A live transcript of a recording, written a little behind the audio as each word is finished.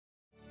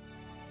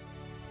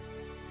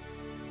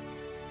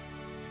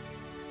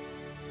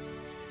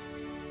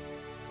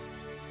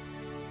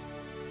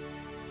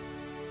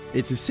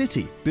It's a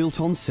city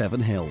built on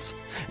 7 hills.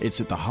 It's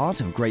at the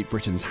heart of Great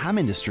Britain's ham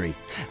industry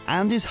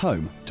and is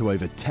home to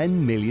over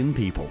 10 million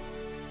people.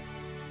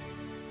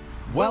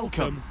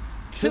 Welcome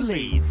to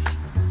Leeds.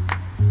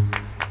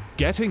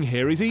 Getting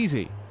here is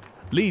easy.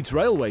 Leeds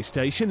railway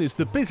station is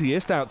the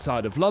busiest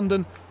outside of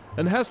London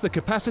and has the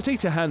capacity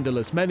to handle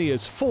as many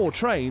as 4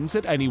 trains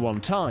at any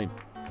one time.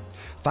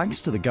 Thanks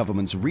to the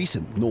government's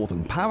recent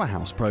Northern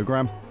Powerhouse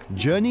programme,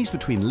 journeys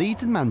between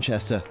Leeds and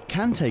Manchester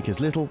can take as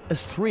little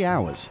as 3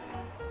 hours.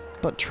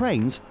 But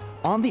trains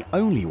aren't the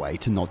only way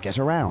to not get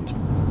around.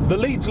 The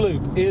Leeds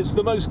Loop is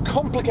the most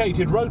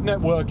complicated road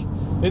network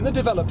in the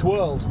developed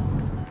world.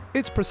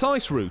 Its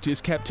precise route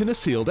is kept in a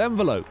sealed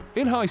envelope,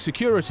 in high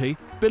security,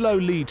 below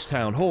Leeds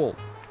Town Hall,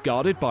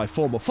 guarded by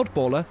former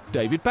footballer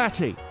David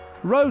Batty.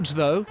 Roads,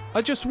 though,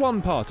 are just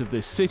one part of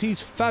this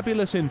city's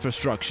fabulous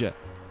infrastructure.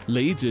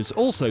 Leeds is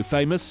also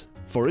famous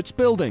for its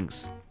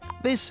buildings.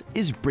 This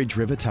is Bridge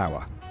River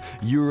Tower,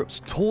 Europe's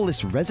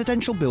tallest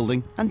residential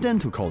building and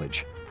dental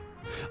college.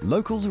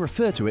 Locals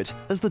refer to it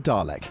as the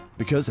Dalek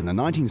because in the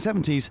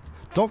 1970s,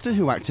 Doctor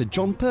Who actor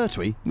John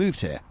Pertwee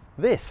moved here.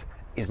 This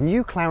is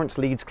New Clarence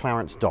Leeds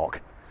Clarence Dock,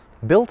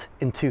 built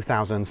in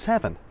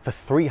 2007 for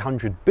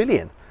 $300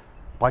 billion.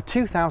 By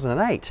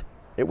 2008,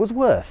 it was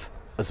worth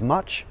as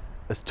much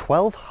as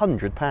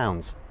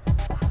 £1,200.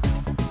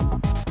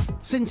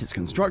 Since its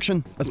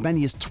construction, as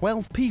many as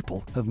 12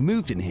 people have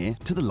moved in here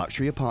to the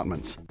luxury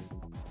apartments.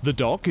 The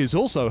dock is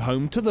also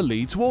home to the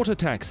Leeds Water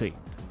Taxi,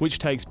 which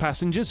takes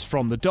passengers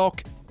from the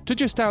dock to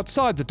just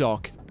outside the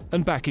dock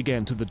and back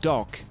again to the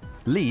dock.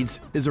 Leeds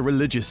is a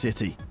religious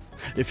city,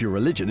 if your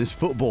religion is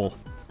football.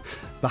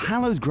 The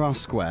hallowed grass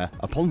square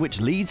upon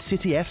which Leeds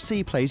City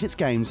FC plays its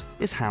games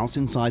is housed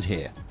inside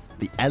here,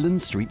 the Ellen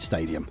Street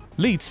Stadium.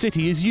 Leeds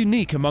City is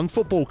unique among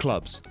football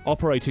clubs,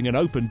 operating an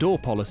open-door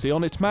policy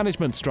on its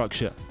management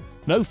structure.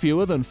 No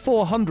fewer than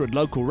 400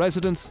 local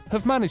residents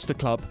have managed the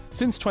club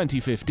since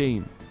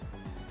 2015.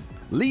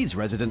 Leeds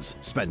residents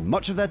spend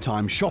much of their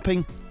time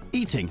shopping,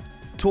 eating,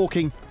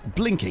 talking,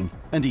 blinking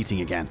and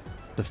eating again.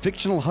 The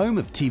fictional home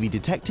of TV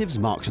detectives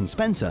Marks and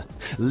Spencer,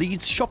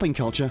 Leeds shopping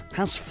culture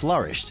has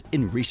flourished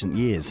in recent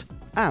years.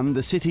 And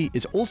the city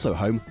is also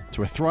home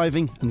to a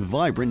thriving and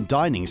vibrant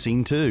dining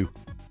scene too.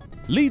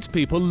 Leeds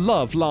people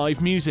love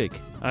live music,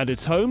 and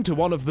it's home to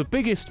one of the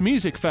biggest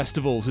music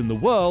festivals in the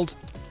world,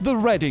 the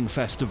Reading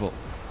Festival.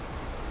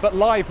 But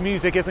live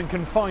music isn't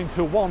confined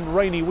to one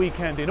rainy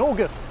weekend in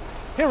August.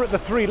 Here at the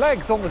Three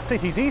Legs on the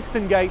city's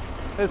eastern gate,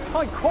 there's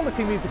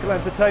high-quality musical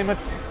entertainment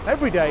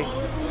every day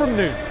from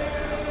noon.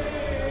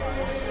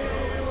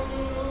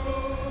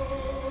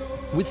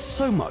 With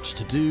so much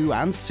to do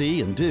and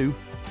see and do,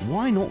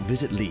 why not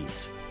visit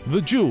Leeds?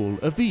 The jewel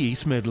of the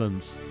East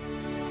Midlands.